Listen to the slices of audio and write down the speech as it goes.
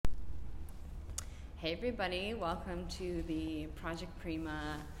Hey, everybody, welcome to the Project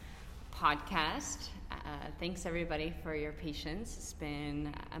Prima podcast. Thanks, everybody, for your patience. It's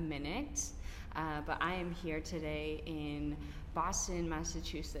been a minute, but I am here today in Boston,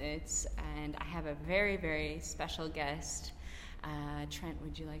 Massachusetts, and I have a very, very special guest. Trent,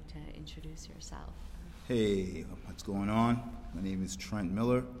 would you like to introduce yourself? Hey, what's going on? My name is Trent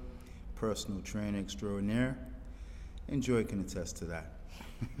Miller, personal trainer extraordinaire, and Joy can attest to that.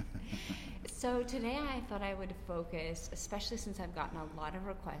 So today I thought I would focus, especially since I've gotten a lot of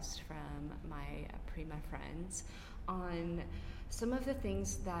requests from my Prima friends, on some of the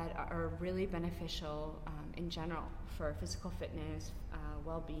things that are really beneficial in general for physical fitness,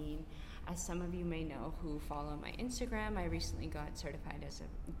 well-being. As some of you may know who follow my Instagram, I recently got certified as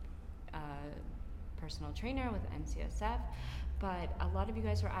a personal trainer with NCSF, but a lot of you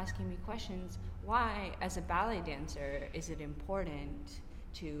guys were asking me questions. Why, as a ballet dancer, is it important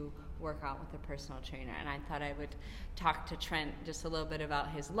to work out with a personal trainer? And I thought I would talk to Trent just a little bit about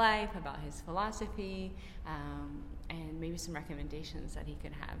his life, about his philosophy, and maybe some recommendations that he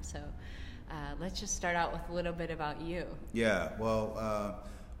could have. So let's just start out with a little bit about you. Yeah, well,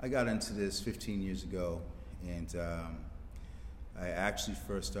 I got into this 15 years ago, and I actually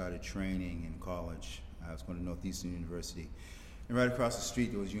first started training in college. I was going to Northeastern University. And right across the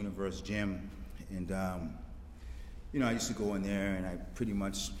street, there was Universe Gym, and I used to go in there, and I pretty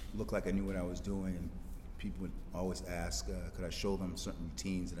much looked like I knew what I was doing. And people would always ask, could I show them certain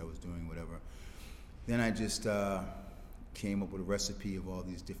routines that I was doing, whatever. Then I just came up with a recipe of all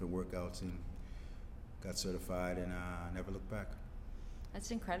these different workouts and got certified, and never looked back.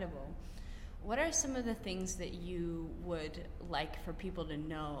 That's incredible. What are some of the things that you would like for people to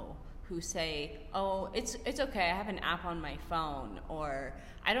know who say, oh, it's okay, I have an app on my phone, or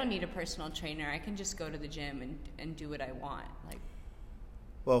I don't need a personal trainer, I can just go to the gym and do what I want?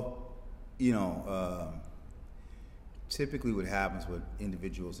 Well, typically what happens with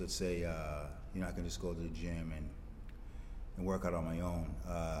individuals that say, I can just go to the gym and work out on my own,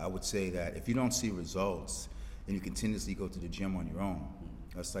 I would say that if you don't see results and you continuously go to the gym on your own,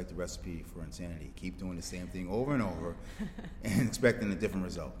 that's like the recipe for insanity. Keep doing the same thing over and over and expecting a different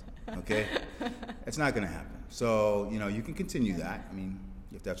result, okay? It's not going to happen. So, you can continue that,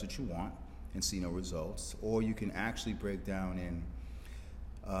 if that's what you want, and see no results, or you can actually break down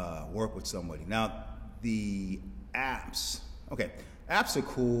and work with somebody. Now, the apps are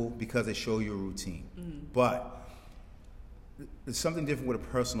cool because they show you a routine, but there's something different with a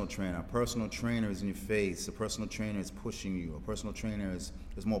personal trainer. A personal trainer is in your face. A personal trainer is pushing you. A personal trainer is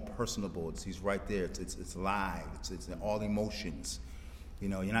more personable. He's right there. It's live. It's all emotions.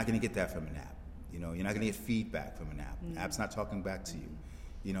 You're not going to get that from an app. You're not going to get feedback from an app. The app's not talking back to you.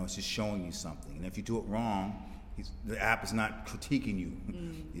 It's just showing you something. And if you do it wrong, the app is not critiquing you.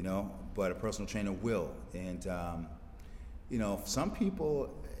 But a personal trainer will. And some people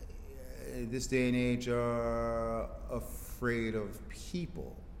this day and age are afraid of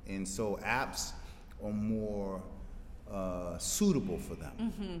people, and so apps are more suitable for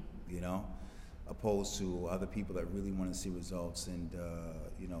them, opposed to other people that really want to see results and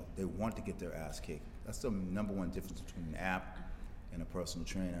they want to get their ass kicked. That's the number one difference between an app and a personal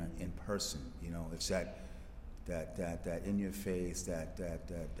trainer in person. It's that in your face,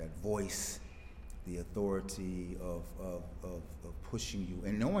 that voice, the authority of pushing you,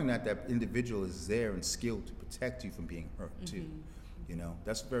 and knowing that individual is there and skilled to protect you from being hurt too.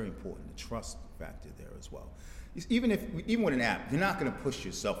 That's very important. The trust factor there as well. Even with an app, you're not going to push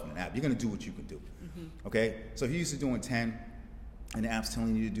yourself in an app. You're going to do what you can do. Okay. So if you're used to doing 10, and the app's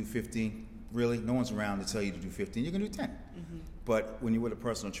telling you to do 15, really, no one's around to tell you to do 15. You're going to do 10. But when you're with a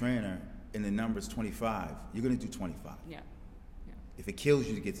personal trainer and the number's 25, you're going to do 25. Yeah. If it kills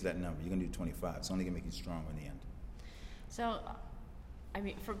you to get to that number, you're going to do 25. It's only going to make you stronger in the end. So,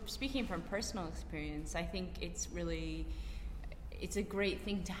 speaking from personal experience, I think it's a great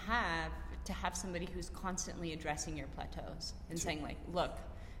thing to have somebody who's constantly addressing your plateaus and saying, look,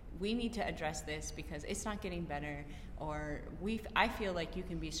 we need to address this because it's not getting better, or I feel like you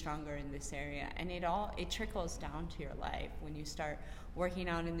can be stronger in this area. And it trickles down to your life. When you start working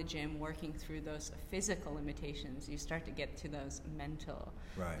out in the gym, working through those physical limitations, you start to get to those mental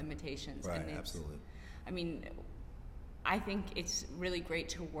limitations. Right, and absolutely. I think it's really great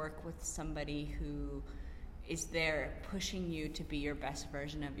to work with somebody who is there pushing you to be your best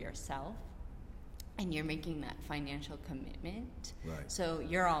version of yourself, and you're making that financial commitment. Right. So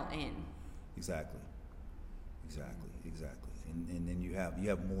you're all in. Exactly. And then you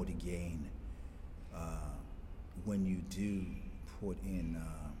have more to gain when you do put in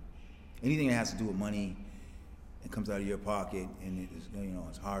anything that has to do with money. It comes out of your pocket, and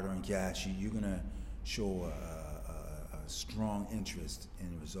it's hard-earned cash. You're show a strong interest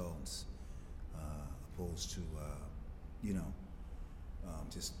in results, opposed to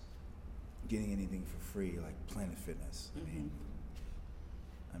just getting anything for free like Planet Fitness.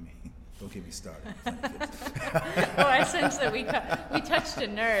 I mean, don't get me started. Well, I sense that we touched a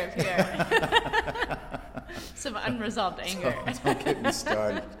nerve here. Some unresolved anger. Don't get me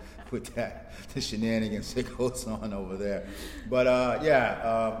started with that. The shenanigans that goes on over there. But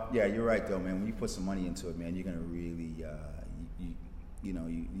you're right though, man. When you put some money into it, man, you're gonna really,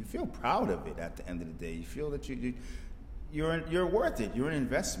 you feel proud of it at the end of the day. You feel that you're worth it. You're an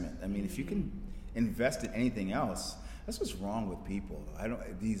investment. I mean, if you can invest in anything else, that's what's wrong with people.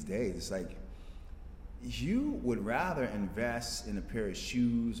 These days. It's like you would rather invest in a pair of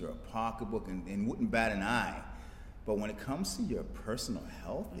shoes or a pocketbook and wouldn't bat an eye. But when it comes to your personal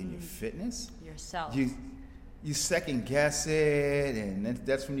health and your fitness, yourself, you second guess it, and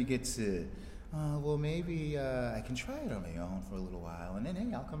that's when you get to, well, maybe I can try it on my own for a little while, and then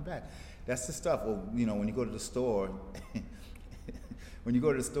hey, I'll come back. That's the stuff. Well, when you go to the store, and you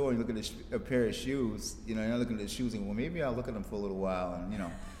look at a pair of shoes, you're not looking at the shoes and well, maybe I'll look at them for a little while, and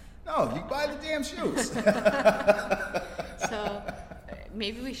no, you buy the damn shoes. So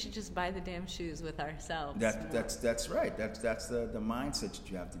maybe we should just buy the damn shoes with ourselves. That's right. That's the mindset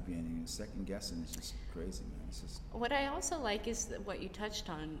that you have to be in. And second guessing is just crazy, man. It's just... What I also like is that what you touched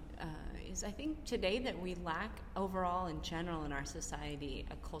on is I think today that we lack overall in general in our society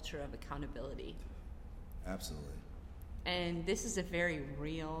a culture of accountability. Absolutely. And this is a very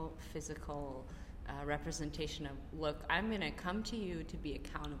real, physical representation of, look, I'm going to come to you to be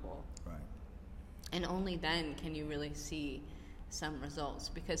accountable. Right. And only then can you really see some results,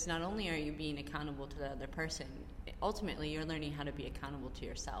 because not only are you being accountable to the other person, ultimately you're learning how to be accountable to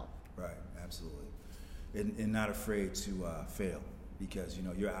yourself. Right, absolutely. And not afraid to fail, because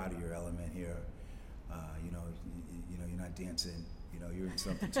you're out of your element here. You're not dancing. You're in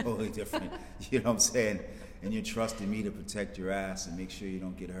something totally different. You know what I'm saying? And you're trusting me to protect your ass and make sure you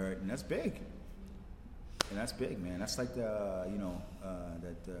don't get hurt, and that's big. And that's big, man. That's like the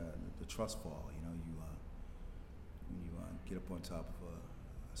trust fall. When you get up on top of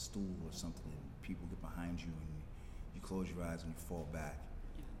a stool or something, and people get behind you, and you close your eyes and you fall back,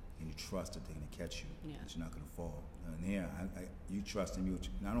 and you trust that they're gonna catch you, that you're not gonna fall. And here, you trusting me.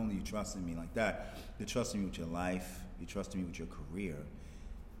 Not only you trusting me like that, you're trusting me with your life. You're trusting me with your career,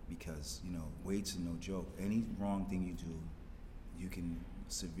 because weights are no joke. Any wrong thing you do, you can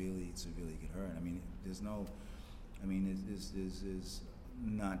severely get hurt. There's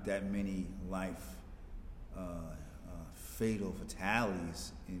not that many fatal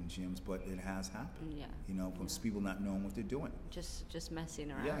fatalities in gyms, but it has happened. Yeah. From people not knowing what they're doing. Just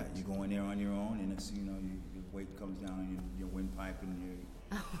messing around. Yeah, you go in there on your own, and it's your weight comes down, and your windpipe, and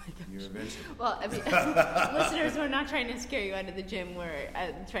you're eventually. Well, listeners, we're not trying to scare you out of the gym. We're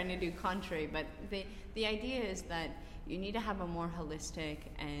trying to do contrary, but the idea is that you need to have a more holistic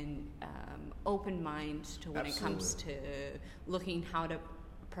and open mind to when it comes to looking how to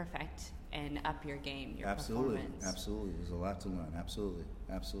perfect and up your game, your performance. Absolutely. There's a lot to learn. Absolutely.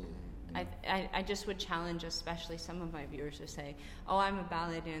 I just would challenge, especially some of my viewers, to say, "Oh, I'm a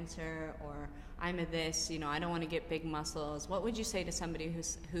ballet dancer," or "I'm a this." I don't want to get big muscles. What would you say to somebody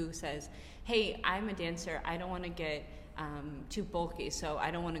who says, "Hey, I'm a dancer. I don't want to get too bulky, so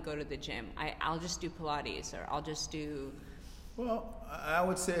I don't want to go to the gym. I'll just do Pilates, or I'll just do." Well, I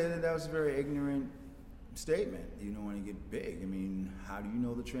would say that was a very ignorant statement. You don't want to get big. How do you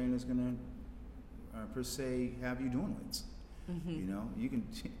know the trainer's going to per se have you doing weights? Mm-hmm. You can,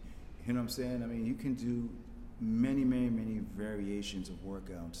 what I'm saying? You can do many variations of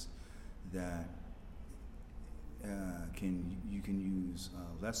workouts that you can use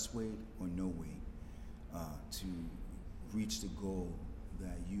less weight or no weight to reach the goal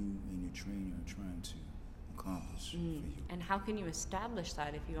that you and your trainer are trying to accomplish for you. And how can you establish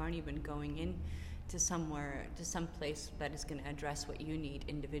that if you aren't even going in to some place that is going to address what you need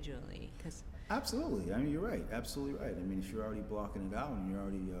individually? Absolutely. You're right. Absolutely right. If you're already blocking it out and you're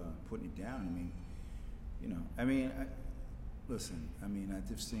already putting it down, listen. I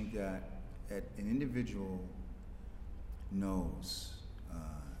just think that an individual knows.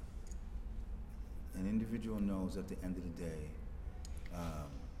 An individual knows at the end of the day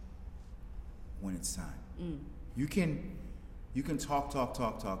when it's time. You can talk,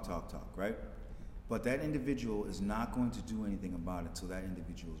 right? But that individual is not going to do anything about it until that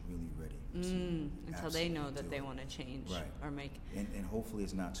individual is really ready. Until they know that they want to change, right, or make. And hopefully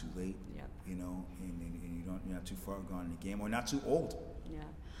it's not too late. Yeah. And you're not too far gone in the game, or not too old. Yeah.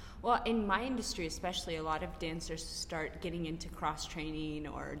 Well, in my industry especially, a lot of dancers start getting into cross-training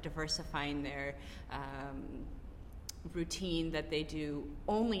or diversifying their routine that they do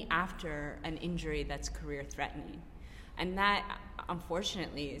only after an injury that's career-threatening. And that,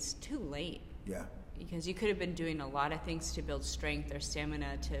 unfortunately, is too late. Yeah. Because you could have been doing a lot of things to build strength or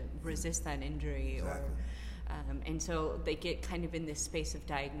stamina to resist that injury. Exactly. And so they get kind of in this space of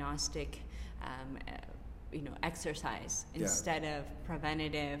diagnostic exercise instead of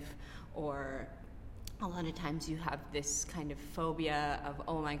preventative, or a lot of times you have this kind of phobia of,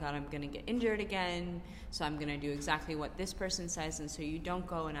 oh my God, I'm going to get injured again, so I'm going to do exactly what this person says, and so you don't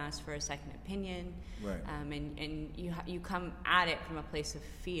go and ask for a second opinion. Right. And you come at it from a place of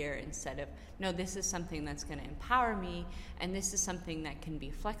fear instead of, no, this is something that's going to empower me, and this is something that can be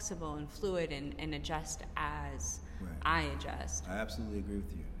flexible and fluid and adjust as I adjust. I absolutely agree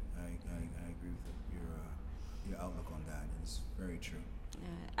with you. I agree with your outlook on that. It's very true.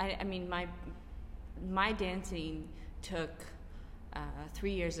 I mean, my dancing took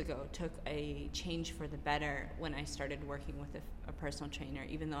 3 years ago took a change for the better when I started working with a personal trainer,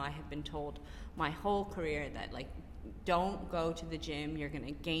 even though I had been told my whole career that, like, don't go to the gym, you're going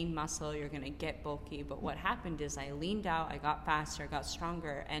to gain muscle, you're going to get bulky. But what happened is I leaned out, I got faster, I got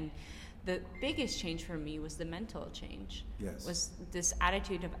stronger, and the biggest change for me was the mental change. Yes. Was this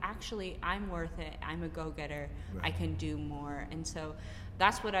attitude of, actually, I'm worth it, I'm a go-getter, right. I can do more. And so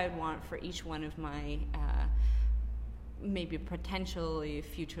that's what I want for each one of my maybe potentially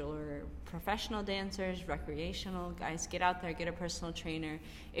future professional dancers, recreational guys. Get out there, get a personal trainer.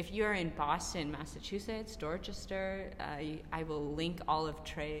 If you're in Boston, Massachusetts, Dorchester, I will link all of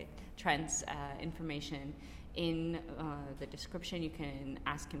Trent's information in the description. You can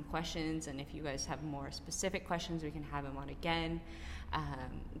ask him questions, and if you guys have more specific questions, we can have him on again.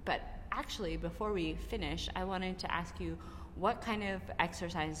 But actually, before we finish, I wanted to ask you, what kind of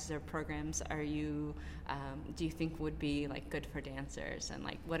exercises or programs are you do you think would be, like, good for dancers, and,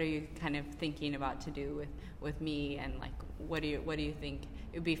 like, what are you kind of thinking about to do with me, and, like, what do you think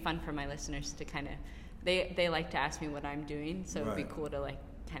it would be fun for my listeners to kind of, they like to ask me what I'm doing, so it'd be cool to, like,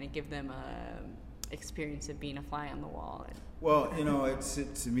 kind of give them a experience of being a fly on the wall. Well, it's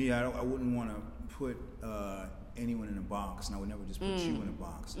to me, I wouldn't want to put anyone in a box, and I would never just put you in a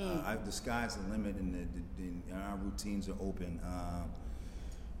box. The sky's the limit, and our routines are open.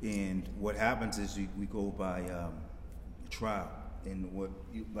 And what happens is we go by trial. And what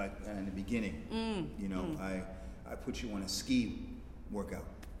you like in the beginning, I put you on a ski workout.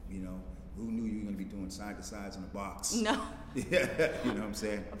 Who knew you were going to be doing side to sides in a box? No. Yeah, you know what I'm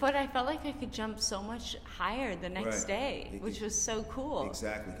saying? But I felt like I could jump so much higher the next day, which was so cool.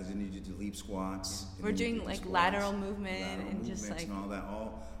 Exactly, because then you do leap squats. We're doing, like, lateral movement and just, like, and all that,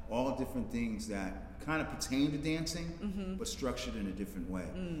 all different things that kind of pertain to dancing, but structured in a different way,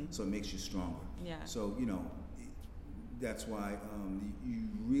 so it makes you stronger. Yeah. So that's why you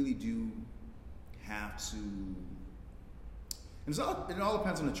really do have to. And it all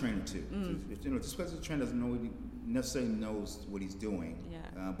depends on the trainer too. If, just because the trainer necessarily knows what he's doing.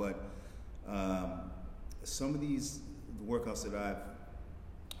 Yeah. But some of these workouts that I've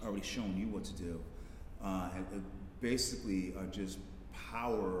already shown you what to do, basically are just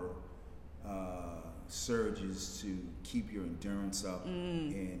power surges to keep your endurance up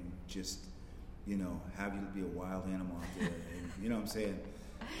and just have you be a wild animal out there. And, you know what I'm saying?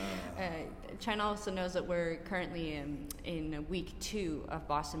 China also knows that we're currently in week 2 of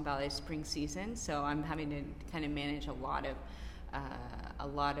Boston Ballet spring season, so I'm having to kind of manage a lot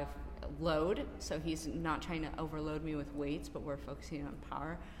of load. So he's not trying to overload me with weights, but we're focusing on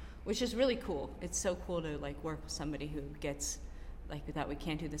power, which is really cool. It's so cool to, like, work with somebody who gets like that. We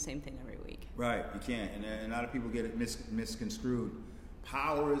can't do the same thing every week. Right, you can't, and a lot of people get it misconstrued.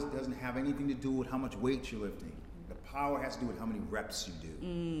 Power doesn't have anything to do with how much weight you're lifting. Power has to do with how many reps you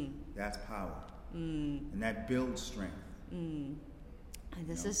do. That's power, and that builds strength.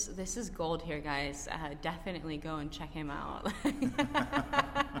 This is gold here, guys. Definitely go and check him out.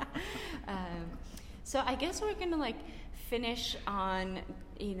 So I guess we're gonna, like, finish on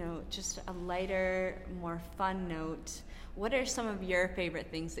just a lighter, more fun note. What are some of your favorite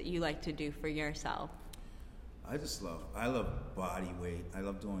things that you like to do for yourself? I love body weight. I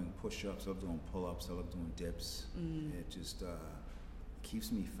love doing push-ups. I love doing pull-ups. I love doing dips. It just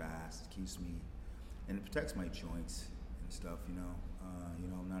keeps me fast. And it protects my joints and stuff.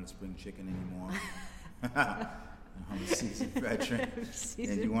 I'm not a spring chicken anymore. I'm a seasoned veteran,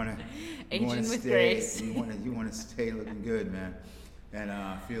 and you want to with stay. Grace. You want to stay looking good, man, and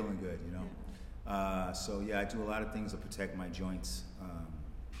feeling good. So I do a lot of things to protect my joints.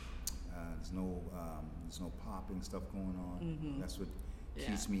 There's no popping stuff going on. That's what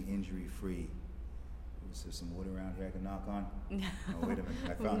keeps me injury free. Is there some wood around here I can knock on? Oh, wait a minute.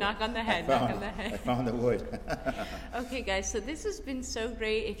 I found knock it. on the head. I found the wood. Okay, guys, so this has been so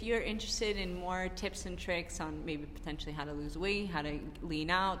great. If you're interested in more tips and tricks on maybe potentially how to lose weight, how to lean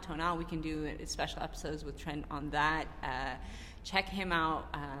out, tone out, we can do special episodes with Trent on that. Check him out.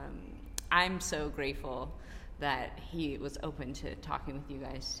 I'm so grateful that he was open to talking with you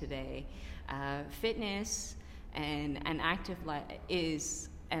guys today. Fitness and an active life is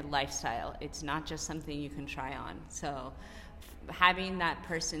a lifestyle. It's not just something you can try on. So having that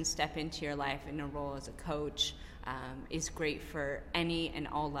person step into your life in a role as a coach is great for any and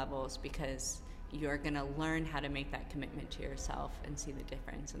all levels, because you're going to learn how to make that commitment to yourself and see the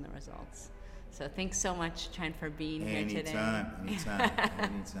difference in the results. So thanks so much, Trent, for being here today. Anytime. Thank you for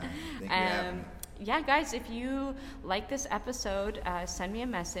having me. Yeah, guys, if you like this episode, send me a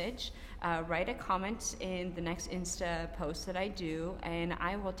message, write a comment in the next Insta post that I do, and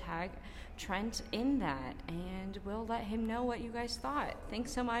I will tag Trent in that, and we'll let him know what you guys thought.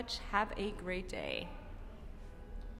 Thanks so much. Have a great day.